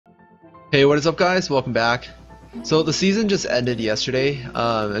Hey, what is up guys? Welcome back. So the season just ended yesterday.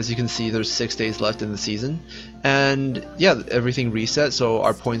 As you can see, there's 6 days left in the season. And yeah, everything reset, so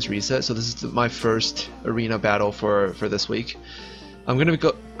our points reset. So this is my first arena battle for this week.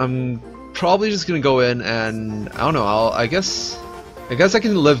 I'm probably just gonna go in and I don't know, I guess I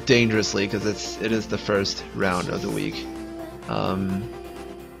can live dangerously because it is the first round of the week.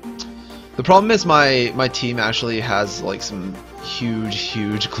 The problem is my team actually has like some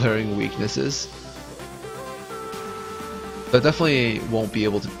huge glaring weaknesses. I definitely won't be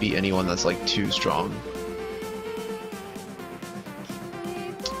able to beat anyone that's like too strong.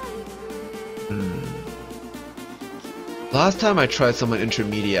 Last time I tried someone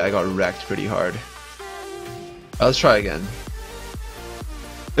intermediate, I got wrecked pretty hard. Let's try again.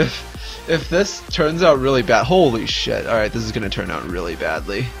 If this turns out really bad, holy shit! All right, this is gonna turn out really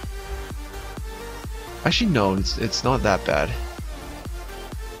badly. Actually, no, it's not that bad.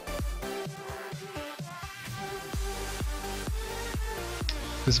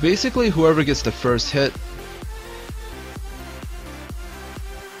 Because basically, whoever gets the first hit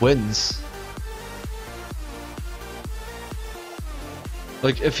wins.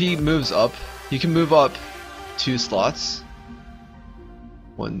 Like, if he moves up, he can move up 2 slots.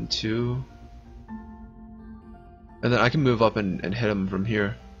 1, 2. And then I can move up and hit him from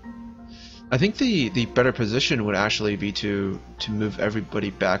here. I think the better position would actually be to move everybody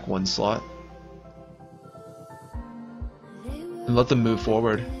back 1 slot. And let them move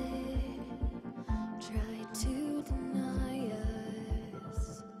forward.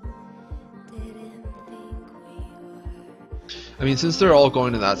 I mean, since they're all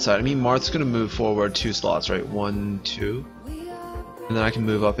going to that side, I mean, Marth's gonna move forward 2 slots, right? 1, 2. And then I can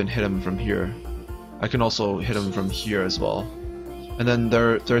move up and hit him from here. I can also hit him from here as well. And then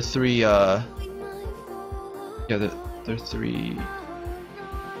there are 3, yeah, there are 3.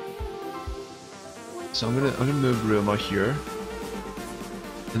 So I'm gonna move Ruma here.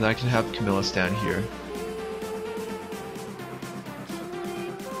 And then I can have Camilla stand here.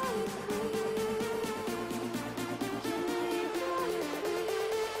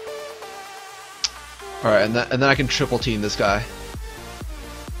 Alright, and then I can triple team this guy.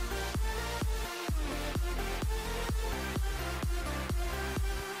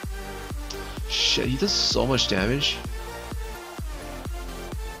 Shit, he does so much damage.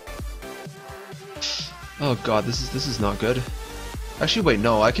 Oh god, this is not good. Actually, wait,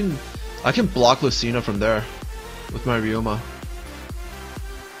 no, I can block Lucina from there with my Ryuma.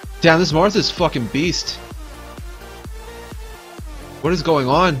 Damn, this Marth is fucking beast. What is going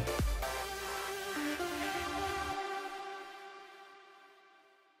on?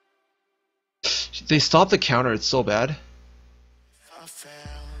 They stopped the counter, it's so bad.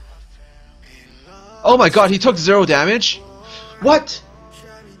 Oh my god, he took 0 damage? What?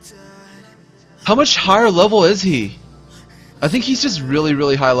 How much higher level is he? I think he's just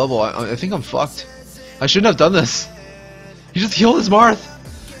really high level. I think I'm fucked. I shouldn't have done this. He just healed his Marth.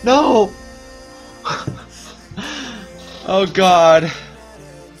 No! Oh god.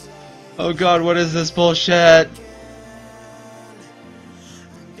 Oh god, what is this bullshit?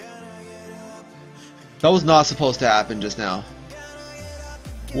 That was not supposed to happen just now.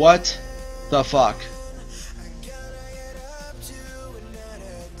 What the fuck?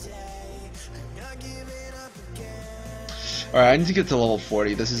 Alright, I need to get to level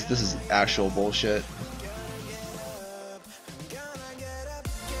 40. This is actual bullshit.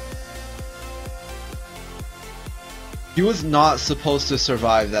 He was not supposed to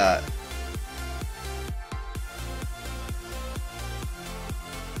survive that.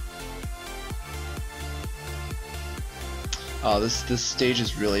 Oh, this stage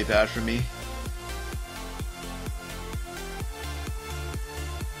is really bad for me.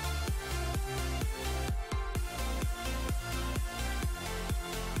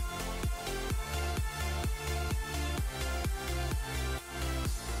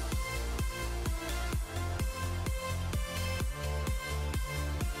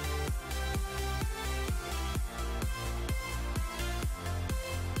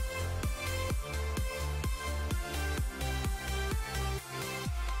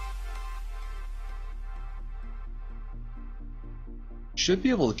 Should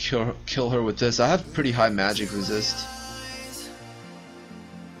be able to kill her with this. I have pretty high magic resist.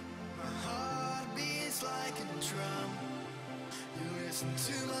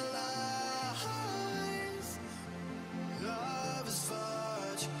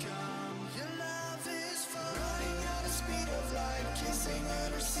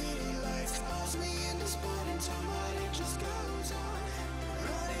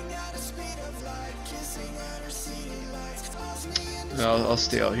 No, I'll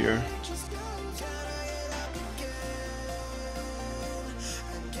stay out here.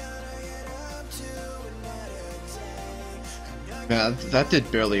 Yeah, that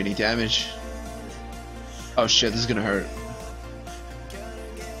did barely any damage. Oh shit, this is gonna hurt.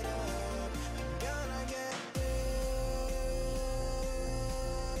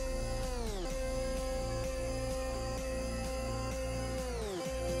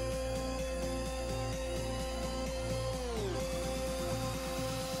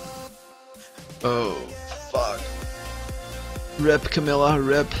 Oh, fuck. Rip, Camilla,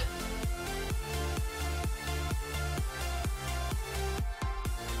 rip.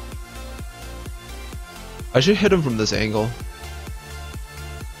 I should hit him from this angle.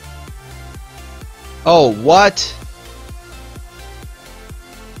 Oh, what?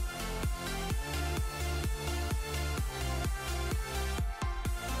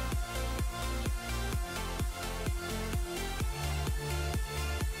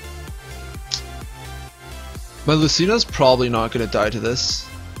 My Lucina's probably not gonna die to this.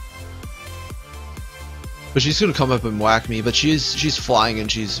 But she's gonna come up and whack me, but she's flying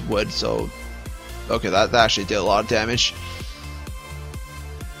and she's wood, so okay, that actually did a lot of damage.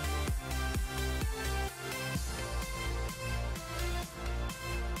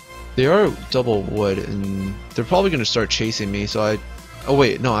 They are double wood and they're probably gonna start chasing me, so oh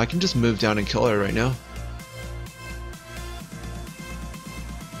wait, no, I can just move down and kill her right now.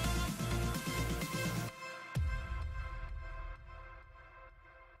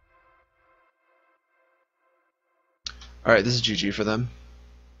 Alright, this is GG for them.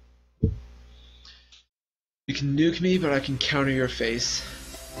 You can nuke me, but I can counter your face.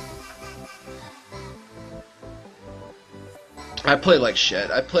 I play like shit.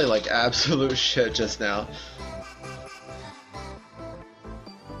 I play like absolute shit just now.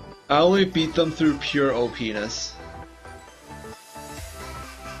 I only beat them through pure OP-ness.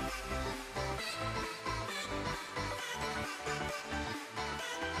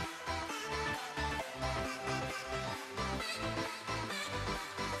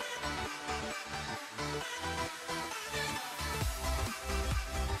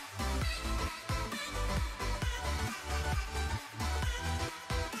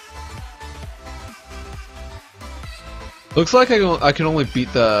 Looks like I can only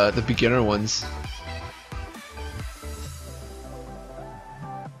beat the beginner ones.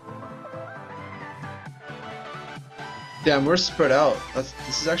 Damn, we're spread out.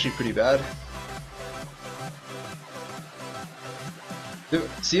 This is actually pretty bad.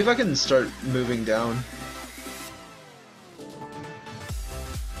 See if I can start moving down.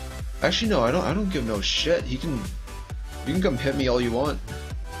 Actually, no, I don't give no shit. You can come hit me all you want.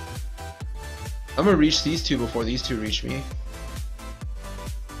 I'm gonna reach these two before these two reach me.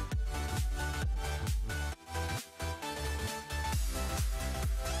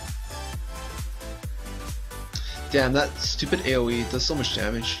 Damn, that stupid AoE does so much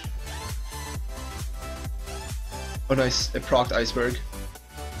damage. Oh nice, it procced Iceberg.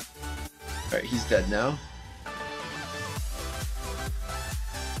 Alright, he's dead now.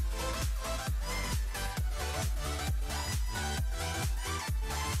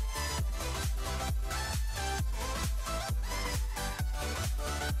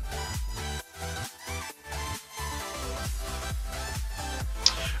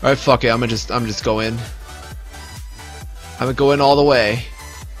 Alright, fuck it, I'm just go in. I'm gonna go in all the way.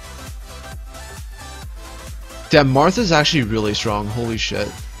 Damn, Martha's actually really strong, holy shit.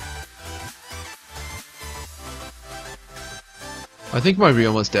 I think my Rio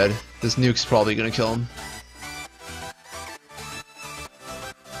almost dead. This nuke's probably gonna kill him.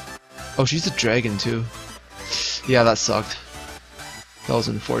 Oh, she's a dragon too. Yeah, that sucked. That was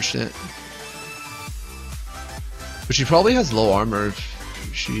unfortunate. But she probably has low armor.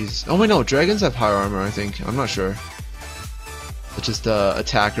 She's... Oh wait, no, dragons have higher armor, I think. I'm not sure. Let's just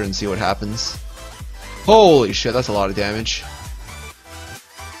attack her and see what happens. Holy shit, that's a lot of damage.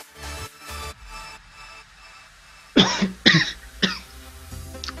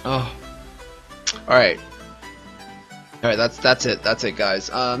 Oh. Alright. Alright, that's it guys.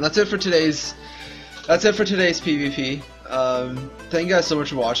 That's it for today's PvP. Thank you guys so much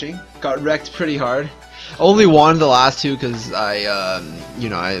for watching. Got wrecked pretty hard. Only won the last two because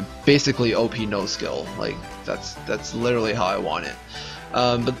I basically OP no skill. Like that's literally how I want it.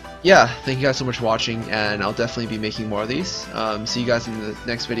 But yeah, thank you guys so much for watching, and I'll definitely be making more of these. See you guys in the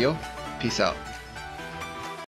next video. Peace out.